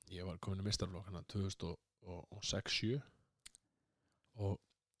bara ég var komin í meistaraflokk hérna 2006-07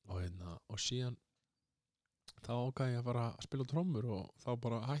 og síðan þá ákvað ég að fara að spila trommur og þá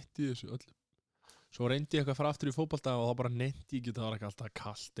bara hætti ég þessu öllu Svo reyndi ég eitthvað að fara aftur í fótbolta og þá bara nefndi ég ekki, það var ekki alltaf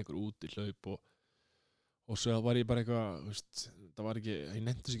kallt einhver út í hlaup og svo var ég bara eitthvað, það var ekki, ég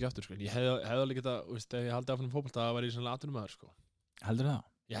nefndi þess ekki aftur, sko. Ég hefði alveg geta, ef ég haldi áfram í fótbolta, það var ég svona atvinnumæður, sko. Heldur það?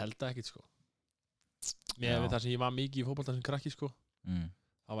 Ég held það ekkert, sko. Með það sem ég var mikið í fótbolta sem krakki, sko,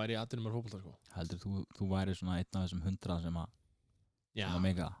 þá væri ég atvinnumæður fótbolta, sko. Heldur þú væri svona einn af þessum 100 sem að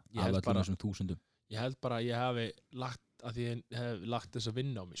mega, af öllum þessum 1000? Ég held bara að ég hef lagt þess að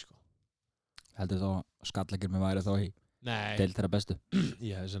vinna á mig, sko. Heldur þá skallleikir með væri þá í deild þeirra bestu?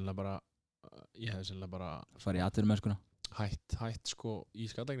 Ég hef sennilega bara farið í atvinnumennskuna hætt sko í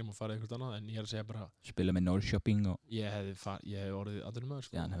skallleikinum og farið eitthvað annað en ég er að segja bara spila með Norrköping og ég hef orðið atvinnumæður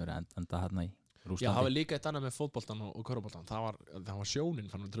sko. Já, hann hefur endað hérna í Rússlandi. Já, það var líka eitt annað með fótboltan og körfuboltan það var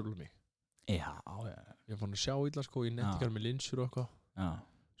sjónin fann að trufla mig. Já. Ég fann að sjá illa sko, ég nefndi ekki með linsur og eitthvað. Já.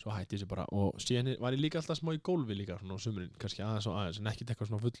 Svo hætti ég sér bara og síðan var ég líka alltaf smá í gólfi líka svona á sumrin, kannski aðeins en ekki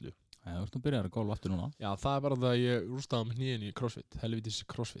eitthvað svona fullu. Já, þú ert nú byrjar að gólfa aftur núna. Já, það er bara það að ég rústaði með hnýðin í crossfit, helvitis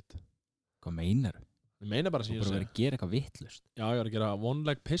crossfit. Hvað meinar þú? Ég meina bara sem ég Þú bara verið að gera eitthvað vittlust. Já, ég var að gera one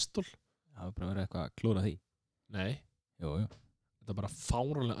leg pistol. Já, þú bara verið eitthvað að klúra því. Nei. Jú. Þetta er bara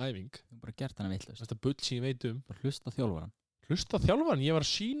fáránleg æfing. Þú bara gert hana vittlust. Þetta bull sem ég veit um. Bara hlusta þjálfarann. Hlusta þjálfarann? Ég var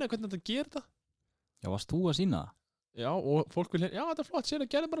að sýna hvernig þetta gerir það. Já, varst þú að sýna það? Já, og fólk vil já, þetta er flott, sér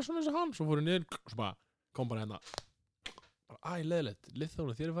að gera bara svona eins og hann. Svo fór ég niður, svo bara, kom bara hérna. Bara, leðilegt,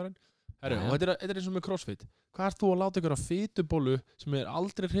 liðþóla þér er farin. Herru, og þetta er eins og með crossfit. Hvað ert þú að láta ykkur að fitubólu sem er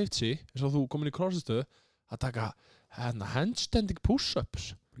aldrei hreyft sig, eins og þú komin í crossfitstöðu, að taka handstanding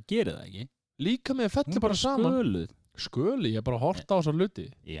push-ups Gerir það ekki? líka með fellir bara saman Sköluð. Sköli, ég bara horta á svo hluti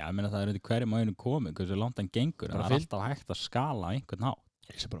Já, ég meina það er undir hverjum á einu komið, hversu langt hann gengur, en Bara það er alltaf hægt að skala á einhvern hátt.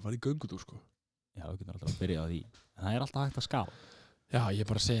 Ég sé bara að fara í göngutúr sko Já, þú getur alltaf að byrja á því. En það er alltaf hægt að skala. Já, ég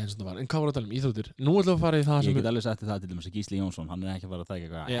bara segja eins og það var En hvað var að tala um íþróttir? Nú ætlum við að fara í það Ég sem get alveg sagt það til dæmis að Gísli Jónsson, hann er ekki að fara að taka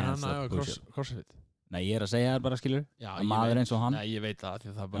eitthvað hann hands up að bullshit. crossfit Nei, ég er að segja þér bara, skilur, Já, að maður eins og hann, Nei, ég veit það,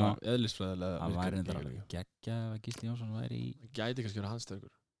 því að það er bara eðlisfræðilega hann væri virkar reyndar ekki. alveg geggjað ef að Gísli Jónsson væri í... Gæti kannski verið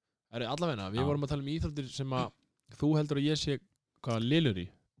handstörkur Allavegna, við Já. vorum að tala um íþróttir sem að þú heldur að ég sé hvað lélur í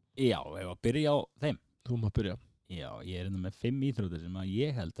Já, ef að byrja á þeim. Þú maður byrja Já, ég er með 5 íþróttir sem að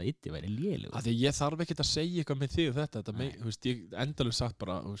ég held að Iddi væri lélugur. Af því að ég þarf ekkert að segja eitthvað með þig og þetta Nei. þú veist, ég endalur sagt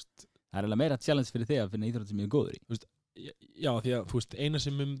bara þú veist, Það er alveg meira challenge fyrir þig að finna íþróttir sem ég er góður í. já, því að þú veist, eina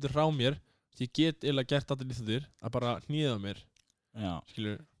sem myndir rá mér ég get eða gert allir íþróttir að bara hníða mér Já.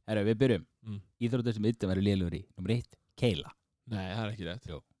 skilur, Herru, við byrjum. Mm. Íþróttir sem Iddi væri lélugur í. Númer 1, keila. nei, það er ekki rétt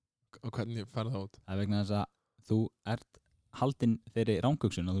Jú. Og hvernig færði það út? Það er vegna þess að þú ert haldinn þeirri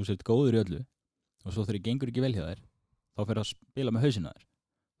rángugsun og þú sért góður í öllu og svo þegar gengur ekki vel hjá þér þá fyrir að spila með hausina þér.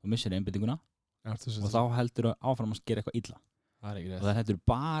 Þú missir einbeitinguna og þá heldur þú áfram að gera eitthvað illa. það er ekki Og rétt það heldur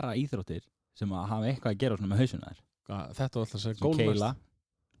bara íþróttir sem að hafa eitthvað að gera svona með hausina þér. Þetta var alltaf að segja Svo keila,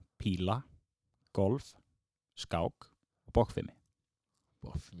 píla, golf, skák og bokkfimi.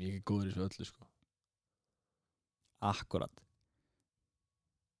 Ég er ekki góður í þessu öllu sko Akkurat.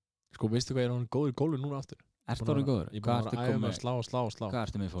 Sko, veistu hvað ég er hann góður í gólfi núna aftur? Ertu orðinn góður? Ég er Hvað búin ertu að æfa komið? með slá Hvað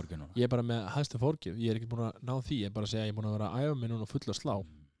ertu með í fórgjöf núna? Ég er bara með hæstu fórgjöf Ég er ekki búin að ná því Ég er bara að segja að ég er búin að vera að æfa mig núna full að slá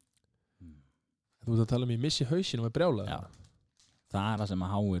Mm. Þú ert að tala um ég missi hausinn og er brjálað Já. Það er það sem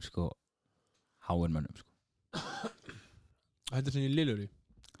að háir sko háir mönnum sko. Þetta er sem ég lillur í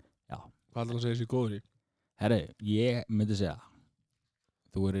Já. Hvað er það að segja þessi góður í? Herri, ég myndi segja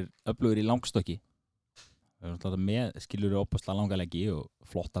þú erir öflugur í langstokki. Þú erum alltaf með skilur opasla langaleggi og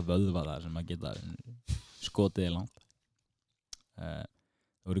flotta vöðvaðar sem að geta skotið í langt.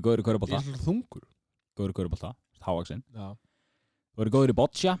 Þú eru góður í Ég körfubolta, er svona þungur góður í körfubolta, hávaxinn. Já Þú eru góður í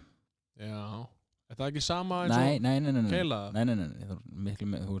boccia. Já Er það ekki sama eins Nei, og nei. keila? Nei. Þú ert miklu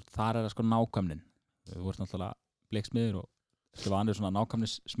með, þar er það sko nákvæmnin. Þú ert náttúrulega bleiksmiður og skrifa annir svona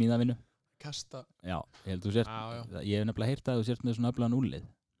nákvæmnis smíðavinnu. Kasta Já, ég held þú sért, Já. ég hef nefnilega heyrt að þú sért með svona öflugan úlið.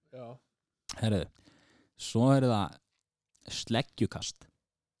 Já Herðu, svo er það sleggjukast.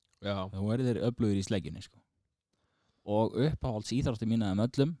 Já Þú verður þeir öflugir í sleggjunni sko. Og uppáhalds íþrótti mína um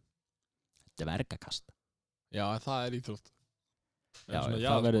öllum dvergakast. Já, það er íþrótt Já,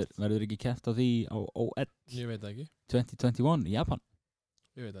 það verður ekki keppt á því á OL Ég veit það ekki 2021 í Japan.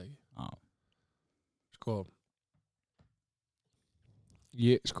 Ég veit það ekki Já.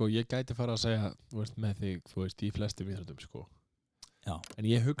 Sko ég gæti fara að segja þú veist, með þig, þú veist, í flestum íþróttum sko. Já. En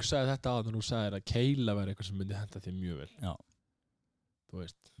ég hugsaði þetta á þannig að þú sagðir að keila væri eitthvað sem myndi henda þér mjög vel Já. Þú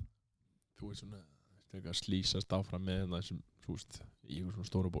veist svona að slýsast áfram með þessum þú veist, í svona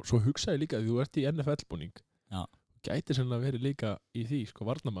stóra ból Svo hugsaði ég líka að þú ert í NFL-búning Já. Gæti sennilega verið líka í því, sko,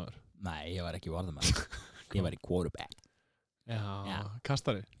 varnarmaður Nei, ég var ekki varðamaður. Ég var í quarterback. Já.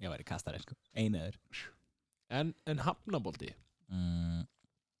 Kastari Ég var í kastari sko. Einuður. En hafnabolti Mm,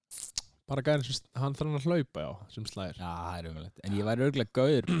 Bara gæri sem hann þarf hann að hlaupa, já, sem slæðir já, það er umhverfilegt. En ég væri örgulega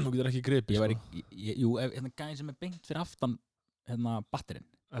gauður. Þú getur ekki gripið, Ég var sko jú, hérna gæðin sem er beint fyrir aftan hérna batterinn.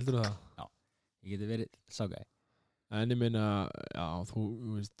 Heldur það? Ég geti verið ságæði. En ég meina, já, þú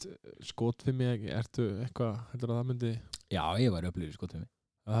veist, skotfimi, ertu eitthvað, heldur að það myndi Já, ég var öflugur í skotfimi.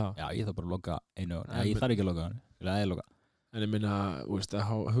 Aha. Já, ég þarf bara að loka einu ára. En- Ég þarf ekki að loka hann. Það er loka. En ég meina, þú veist,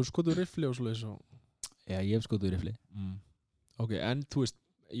 hefur skotuð rifli og svoleiðis og Já, ég hef skotið í rifli. Ok, en þú veist,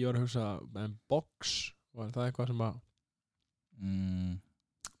 ég var að hugsa en box, var það eitthvað sem að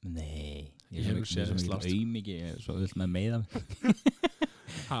Nei. Ég hefur séð svo slást. mikið auðmikið, ég er svo öll með meiða.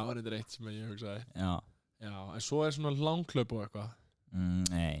 það var eitthvað eitt sem ég hugsaði Já. Já, en svo er svona langklaup og eitthvað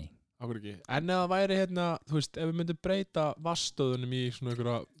Nei. Akkur ekki En ef það væri hérna, þú veist, ef við myndum breyta vassstöðunum í svona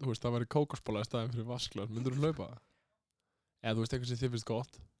einhverja þú veist, það væri kókosbóla í staðin fyrir vassglas myndur þú hlaupa það? Eða þú veist, eitthvað sem þið finnst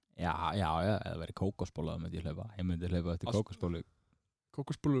gott Já, ef það væri kókosbóla þá myndi ég hlaupa. Ég myndi hlaupa eftir kókosbólu.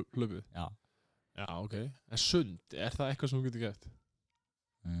 Kókosbólu hlaupið? Já. Já, ok En sund, er það eitthvað sem þú getur gert?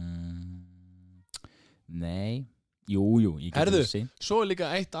 Nei. Jú, ég Herðu. þessi. Svo er líka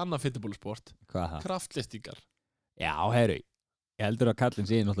eitt annað fittibólusport Hvað er það? Kraftliftingar Já, herru. Ég heldur að kallinn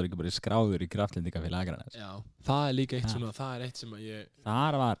sé náttúrulega ekki bara skráður í kraftlendingafélag Akraness. Já Það er líka eitt Ha. svona, það er eitt sem að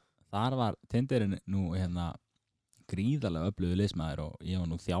ég Þar var Tinderinn nú hérna gríðarlega öflugur liðsmaður og ég var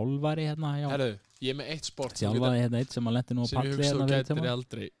nú þjálfari hérna hjá. Herðu, ég er með eitt sport sem Þjálfaði hérna eitt sem að lendi nú á ég palli hugsa hérna þú fyrir gætir tíma.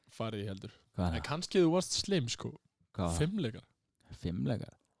 aldrei farið í heldur Hvað En er það? kannski þú varst slim, sko Hvað var það? Fimmleikar 5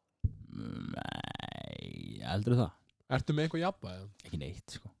 leikar? Nei, heldur það? Ertu með eitthvað jafna eða? Ekki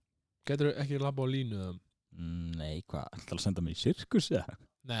neitt, sko. Getur ekki labba á línu eða? Nei, hvað, ætlar að senda mig í sirkus, eða?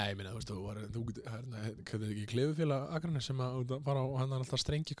 Nei, minna, þú getur ekki klefufélag Akranes sem að fara og hann er alltaf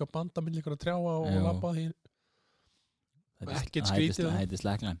strengi eitthvað banda milli ykkur að trjáa og Jú. labba því. Ekkert skrítið Það heitir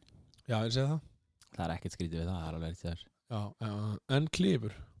slackline. Já, ég segi það. Það er ekkert skrítið við það, það er alveg þér. Já, en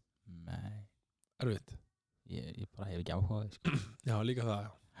klifur, Nei, erfitt. ég bara hef ekki áhugaði, sko. Já, líka það,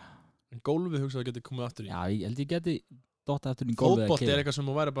 já. En gólfið hugsaðu getur komið aftur í. Já, ég held ég geti dotta aftur í gólfið Fótbolt er eitthvað sem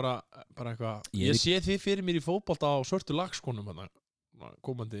þú væri bara eitthvað. Ég sé þið fyrir mér í fótbolt á svörtu lagskonum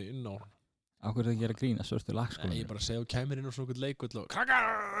komandi inn á. Ákveður það ekki að grína svörtu lagskonum? Ég bara segja og kæmir inn á svona eitthvað leikull og krakkar,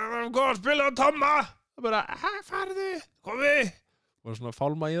 góð að spila á Tomma. Það bara, farðu, komið. Og svona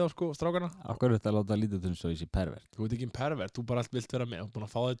fálma í það, sko, strákarna. Ákveður þetta að láta lítið um svo í sér pervert? Þú ert ekki en pervert, þú bara allt vilt vera með. Þú ert búin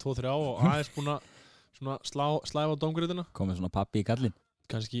að fá þig 2-3 á og aðeins búin að svona slæfa á dómgriðina. Komið svona pappi í kallinn?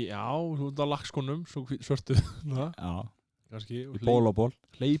 Kannski, já, þú ert á lagskonum, svörtu. Já. Kannski. Í ból og ból.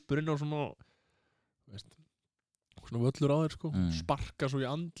 Hleypur inn á svona, veist, svona völlur á þér, sko. Mm. Sparka svo í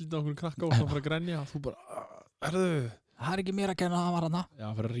andlita á okkur krakka og svona fara að grenja. Þú bara, erðu? Það er ekki mér að kenna, það var hana. Já,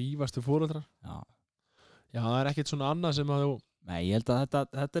 fara að rífast við foreldrar. Já. Já, það er ekkert svona annað sem að þú... Nei, ég held að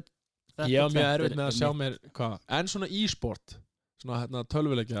þetta Ég var mjög erfitt með að sjá mér, hvað? En svona e-sport, svona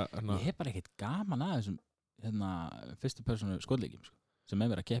tölvuleikja. Ég hef bara ekkert gaman að þessum fyrstu persónu skotleikjum, sko. Sem er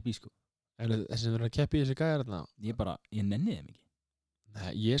verið að keppa í, sko. Er þessi sem verið að keppa í þessi gæjar þarna? Ég nenni þeim ekki.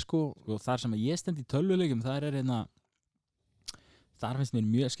 Nei, ég sko þar sem að ég stend í tölvuleikjum, þar finnst mér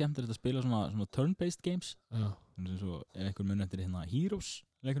mjög skemmtilegt að spila svona turn-based games. Já. Svo ef einhver mun eftir Heroes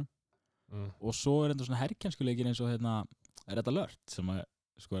leikurum. Mm. Og svo er þetta svona herkjensku leikir eins og Red Alert, sem að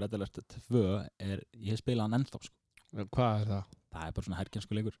sko Red Alert 2 ég spila hann ennþá, sko. Hvað er það? Það er bara svona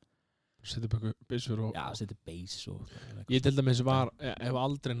herkjensku leikur. Setja upp eitthvað byssur og... Já, setja base og... Ég til dæmis hef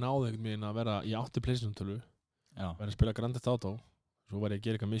aldrei náð einhvern veginn að vera, ég átti PlayStation 12, verið að spila Grand Theft Auto, svo var ég að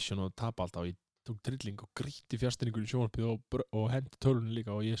gera eitthvað mission og tapa alltaf og ég tók trilling og grýtti fjastringur í sjónvarpið og hendi tölunni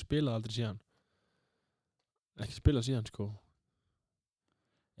líka og ég spilaði aldrei síðan. Ekki spilað síðan, sko.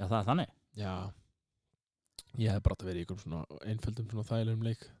 Já, það er þannig? Já. Ég hef bara átt að vera í einhverjum svona einföldum svona þægilegum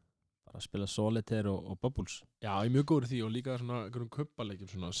leik. Bara að spila Solitaire og Bubbles. Já, ég er mjög góður í því og líka svona einhverjum kuppaleikjum,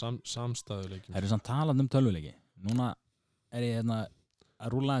 svona samstæðuleikjum. Það eru samt talandi tölvuleiki. Núna er ég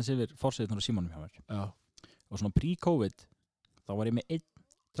að rúlla aðeins yfir forsæðunar á símanum hjá mér. Já. Og svona pre-COVID, þá var ég með einn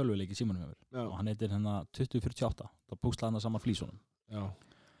tölvuleik í símanum hjá mér. Já. Og hann heitir 2048. Þá búkslaði hann saman flísunum. Já.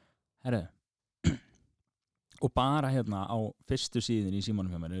 Herru. Og bara á fyrstu síðin í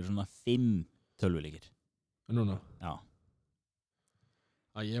símanum hjá mér eru svona 5 tölvuleikir. Núna? Já.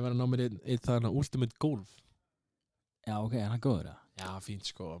 Að ég var að ná mér einn þarna Ultimate Golf. Já, ok, er hann góður, ja? Já, fínt,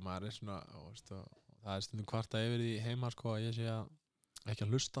 sko. Maður er svona, það er stundum kvarta yfir því heima, sko, að ég sé að ekki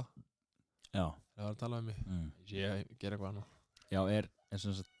að hlusta. Já. Það var að tala um mig. Ég sé að gera eitthvað annað. Já,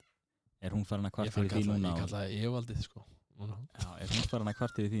 er hún farin að kvarta yfir því núna? Ég kalla það yfirvaldið, sko. Núna. Já, er hún farin að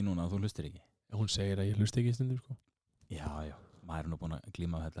kvarta yfir því núna og þú hlustir ekki? Hún segir að ég hlusti ekki stundum, sko. Já. Maður er nú búin að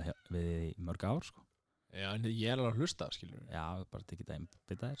glíma þetta við í mörg ár, sko. Já, en ég er alveg að hlusta, skilur. Já, bara tekið það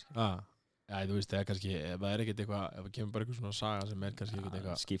einbitaðir, skilur. Já, þú veist, það er kannski, ef það er ekkert eitthvað, ef það kemur bara eitthvað svona saga sem er kannski ekkert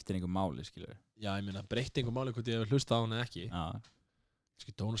eitthvað. Skiptir einhver máli, skilur. Já, ég meina, breytti einhver máli hvort ég hef hlustað á hann eða ekki. Já.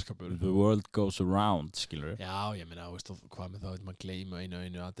 Kannski dónaskapur. The world goes around, skilur. Já, ég meina, veist, hvað með þá, veit maður gleyma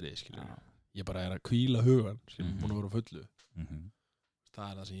einu atriði, skilur. Já. Ég bara er að hvíla hugan sem búin að vera á fullu. Það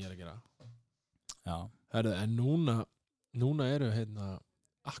er það sem ég er að gera. Já. Herðu, en núna eru,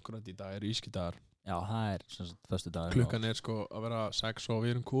 akkurat í dag eru ískidagar. Já, það er fyrstu dagur. Klukkan er sko að vera 6 og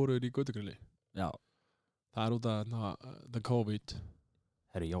við erum kóruður í götugrilli. Já. Það er út af the COVID.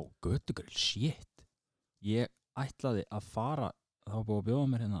 Herru, já, götugrill, shit. Ég ætlaði að fara, þá búið að bjóða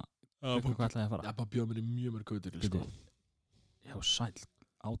mér hvað ætlaði að fara? Já, bara bjóða mér í mjög mörg götugrill, sko. Já, sæl,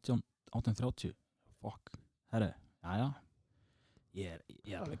 18:30. Fuck. Herru, já. Ég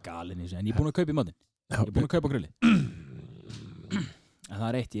er alveg galinn í þessu, en ég er búin að kaupa í matinn. Ég er búin að kaupa grilli. En það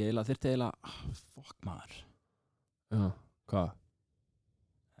er eitt, ég þyrfti eiginlega fuck maður. Já, hvað?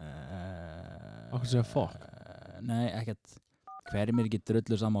 Hvað segja fuck? Nei, ekkert. Hver er mér ekki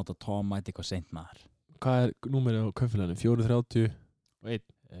drullu samátt að Tom mæti eitthvað seint maður? Hvað er númerið á kaupfélaginu? 430 og 1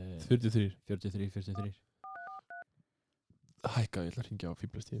 43 43 Hækka, ég ætla að hringja á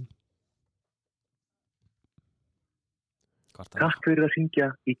fíblastíðin. Takk fyrir að hringja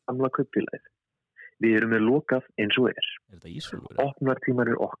í gamla kaupfélagið. Við erum með lokað eins og er. Er þetta Ísfjörður?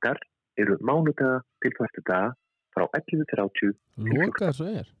 Opnartímanir okkar eru mánudaga til föstudaga frá 11:30. Lokað eins og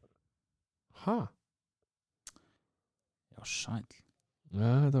er? Hæ? Já, sæl. Já,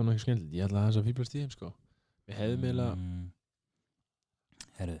 þetta var náttúrulega skemmtilegt. Ég ætla að þess að fíblastíðin, sko. Við hefðum eiginlega...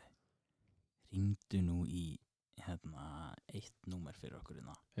 Herðu, hringdu nú í eitt númer fyrir okkur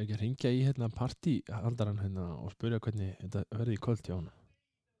hérna. Er ekki að ringja í partíhaldarann og spyrja hvernig þetta verði í kvöld hjá hann?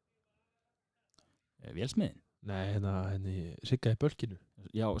 Vélsmiðin? Nei, Sigga í bölkinu.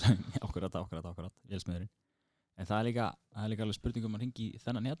 Já, akkurat, vélsmiðurinn. En það er líka alveg spurningum að ringi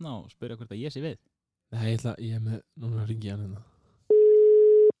þennan hérna og spyrja hvort að ég sé við. Nei, ég er með, núna að ringi hann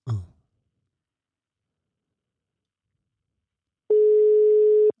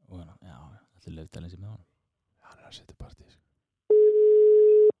Og já, allir löfdælinn sem með honum. Hann er að setja partí.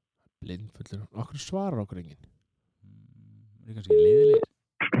 Blindfullur. Okkur svarar okkur enginn. Það er kannski leiðilegir.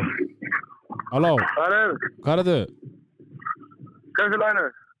 Halló, Það er hvað er þetta? Kaufélaginu.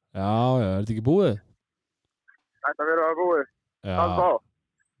 Já, er þetta ekki búið? Þetta verður að búið. Já. Allt á.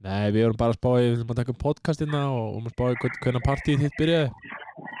 Nei, við erum bara að spá í, við erum að taka podcastina og að spá í hvernig partíð þitt byrjaði.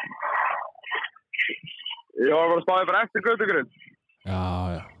 Ég var bara að spáði bara eftir götugurinn. Já.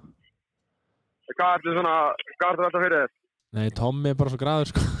 Hvað ertu þetta fyrir þér? Nei, Tommi er bara svo graður,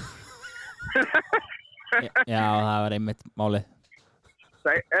 sko. Já, það var einmitt málið.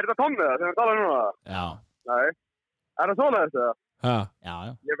 Er þetta Tommi það sem við tala núna? Já. Nei. Er það svoleiðis það? Já. Já.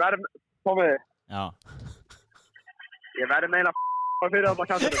 Ég verð, Tommi, Já. ég verð meina fyrir þetta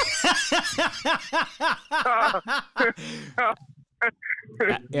kjæntur.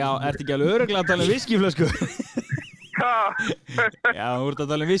 Já, ertu ekki alveg örugglega að tala um viskíflösku? Já, þú ert að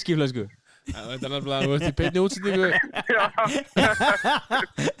tala um viskíflösku. Þetta er nefnilega, þú ert í beinni útsendingu.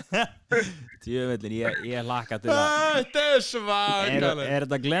 Tjöfellin, ég hlakka til að... Þetta er svakalega. Er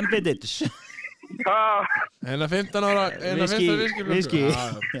þetta Glenfiddich? 15 ára, 15 Viski.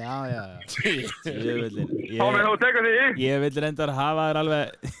 Já. Tjöfellin. Tommi, þú tekur því í. Ég vil reyndar hafa þér alveg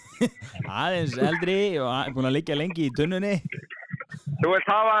aðeins eldri og búin að liggja lengi í tunnunni. Þú vilt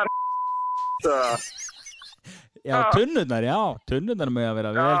hafa þér. Já, tunnurnar með að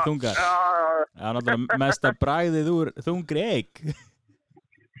vera vel þungar. Já. Það er náttúrulega mesta bragðið úr þungri eigg.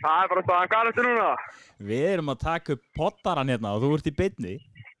 Það er bara staðan, hvað ertu núna? Við erum að taka upp pottaran hérna og þú ert í beinni.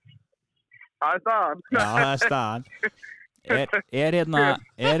 Það er staðan. Já, það er staðan.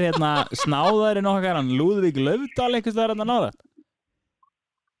 Er hérna snáðarinn okkar, hann Lúðvík Laufdal eitthvað staðar hérna náðar?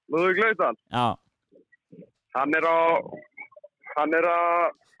 Lúðvík Laufdal? Já. Hann er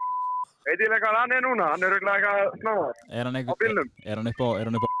veit ég hvað hann er núna? Hann er auðvitað eitthvað snáðar. Er hann Á bílnum. Er hann upp á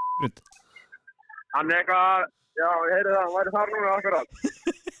grund? Hann er eitthvað, já, ég heyri það, hann væri þar núna akkurat.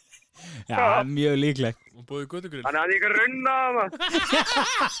 Já, mjög líklegt. Hún búið í götugurinn. Hann er hann ekki runna það.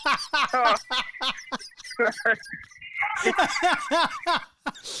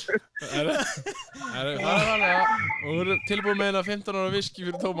 Það er þannig að hún er tilbúið með 15 ára viski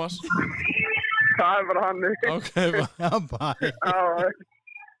fyrir Tómas. Það er bara hann. Ok, bara. Já, bæ.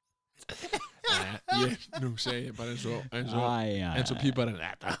 Nú segi ég bara eins og píparinn.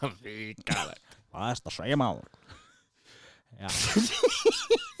 Þetta er ríkalegt. Hvað er þetta að segja maður? Já.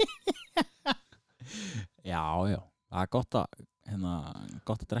 Já. Það er gott að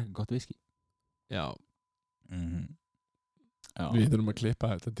drekka gott viski. Já. Já. Við þurfum að klippa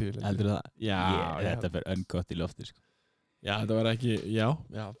þetta til. Heldur það? Já. Þetta fer öngott í lofti, sko. Já, þetta var ekki, já.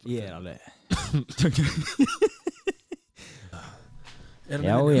 Ég er alveg.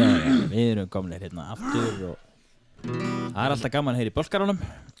 Já, við erum komnir hérna aftur og það er alltaf gaman hér í bolkaranum.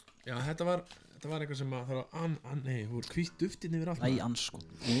 Já, þetta var eitthvað sem að það var nei, þú voru hvítt duftinn yfir allt. Æ, anskot.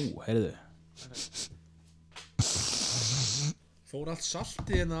 Heyrðu. Fór allt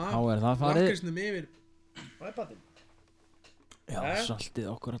saltið hérna Þá er það farið. Lakkrísnum yfir iPadinn. Já, saltið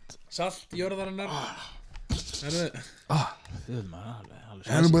okkurat. Salt jörðarinnar. Herðu. Þið maður alveg.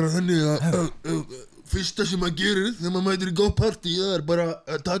 Það er bara þannig að fyrsta sem maður gerir þegar maður mætir í góð partí, það er bara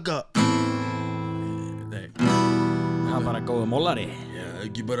að taka. Nei. Það er bara góða mollari. Já,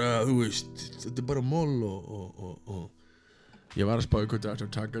 ekki bara, þú veist, þetta er bara moll og. Ég var að spá í hvað þetta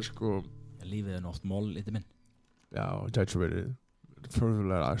að taka, sko. Lífið er oft moll, eitthvað minn. Já, þetta er verið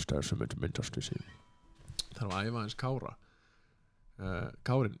förðulegar aðstæður sem þetta myndast í sín. Það var að æfa eins Kára.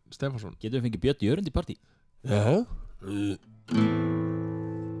 Kárin Stefánsson. Getum við fengið Björn Jörund í partí? Já.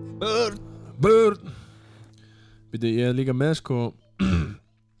 Börn. Býtu, ég er líka með, sko.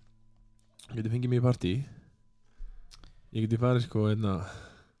 Getum fengið mér í partí. Ég geti farið, sko, einna.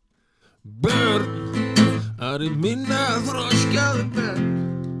 Börn, það er minna þroskaðu börn.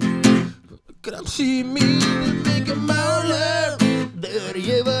 Gramsi mínu mikið mála. Þegar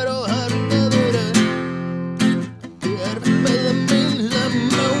ég var á harnaðura. Ég er með að minna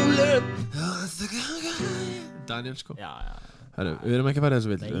mála. Daniel, sko. Já. Herru, við erum ekki að fara þessu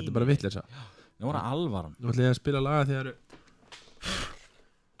vill. Þetta er bara vitleisa. Nú er það alvaran. Nú ætlum ég að spila laga þegar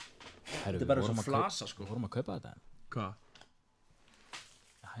Þetta er bara svona flasa, sko. Við vorum að kaupa þetta. Hvað?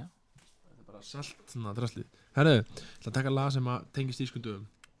 Já. Þetta er bara salt, svona draslið. Herðu, það taka lag sem að tengist íslenskum dögum.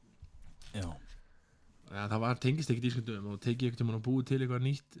 Já. Ja, það var tengist ekki íslenskum dögum og tekið einhvern tímann að búið til eitthvað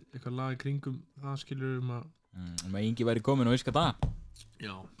nýtt, eitthvað lag í kringum það skilur að Með Ingi væri komin og viska það.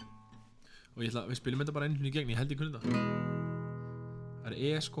 Já. Og ég ætla, við spilum þetta bara einu í gegn, ég held ég kunni þetta. Það er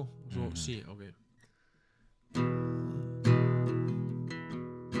E sko og svo C, ok.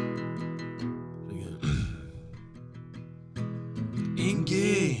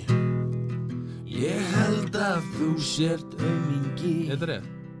 Ingi, ég held að þú sért aumingi. Þetta er rétt.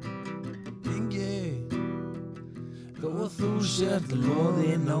 Ingi, þó að þú sért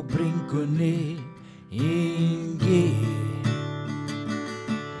loðinn á bringunni. Ingi,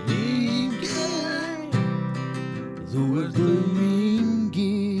 Ingi, þú ert aumingi.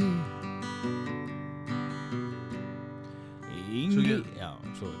 Ingi, Já,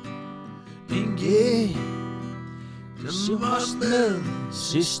 svo Ingi, sem varst með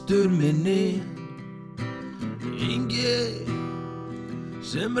systur minni. Ingi,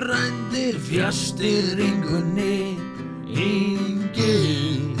 sem rændir fjastýringunni. Ingi,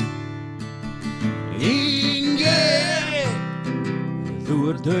 Ingi, þú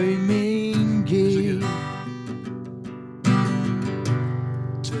ert aumingi.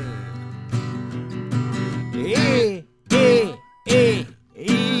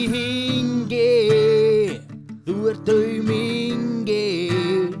 Ingi, þú ert aumingi.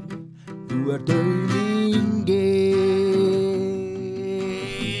 Þú ert aumingi.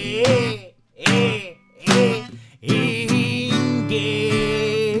 Ingi,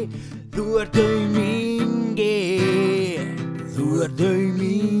 þú ert aumingi. Þú ert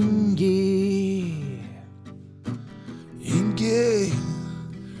aumingi. Ingi,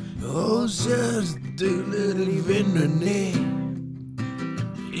 þú sért duglegur í vinnunni.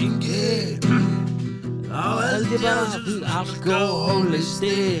 Ingi, þá held ég bara að þú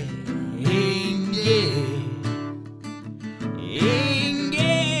alkohólisti. Ingi,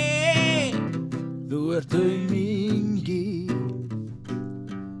 Ingi, þú ert aumingi.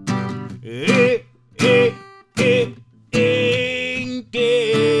 Ingi,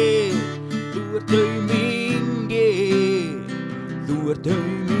 þú ert aumingi. Þú ert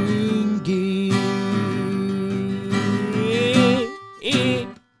aumingi.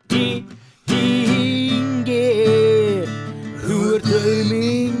 Ingi, þú ert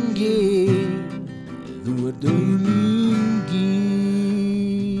aumingi. Þú ert aumingi.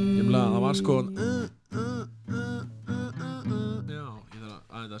 Það var sko Já, ég þarf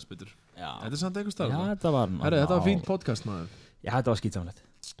að aðeins betur. Já. Þetta er samt einhver starf. Já, þetta var Herru, þetta var fínt podcast maður. Já, þetta var skítsamlegt.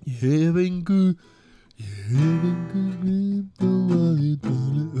 Ég hef engu glimt á að ég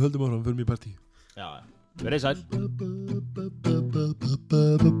tali. Við höldum áfram, förum í partí. Já, verið sæl.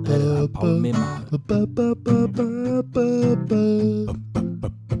 Það er Pálmi maður.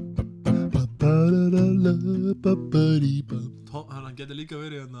 Hann getur líka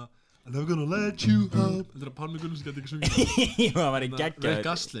verið hérna I'm never gonna let you up. Þetta er að Pálmi Gunnlaugs getur ekki sungið. Já, það var í geggjaður. Ray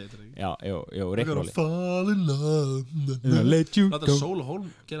Gasly, þetta er ekki. Já, jú, I'm Rick gonna Róli. fall in love. Let you Láta Sóla Hólm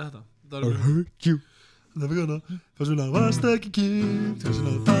gera þetta. I hurt you. Never gonna. Þess vegna varst ekki kynnt. Þess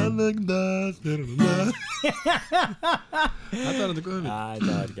vegna fann ekki það. Þetta var þetta góð hugmynd. Já,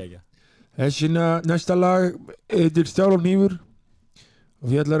 þetta var geggjað. Þessina næsta lag heitir Stál og hnífur og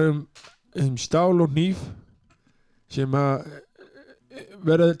fjallar stál og hníf sem að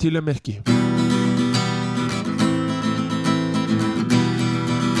verða til að merki.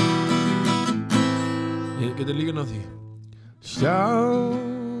 Ég geti líka náð því. Stál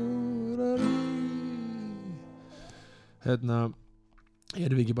hérna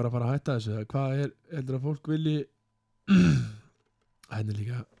erum við ekki bara að fara að hætta þessu? Hvað heldur að fólk vilji hérna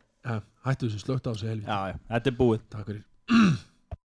líka hættu þessu, slögt á þessu helviti. Já, þetta er búið. Takk fyrir.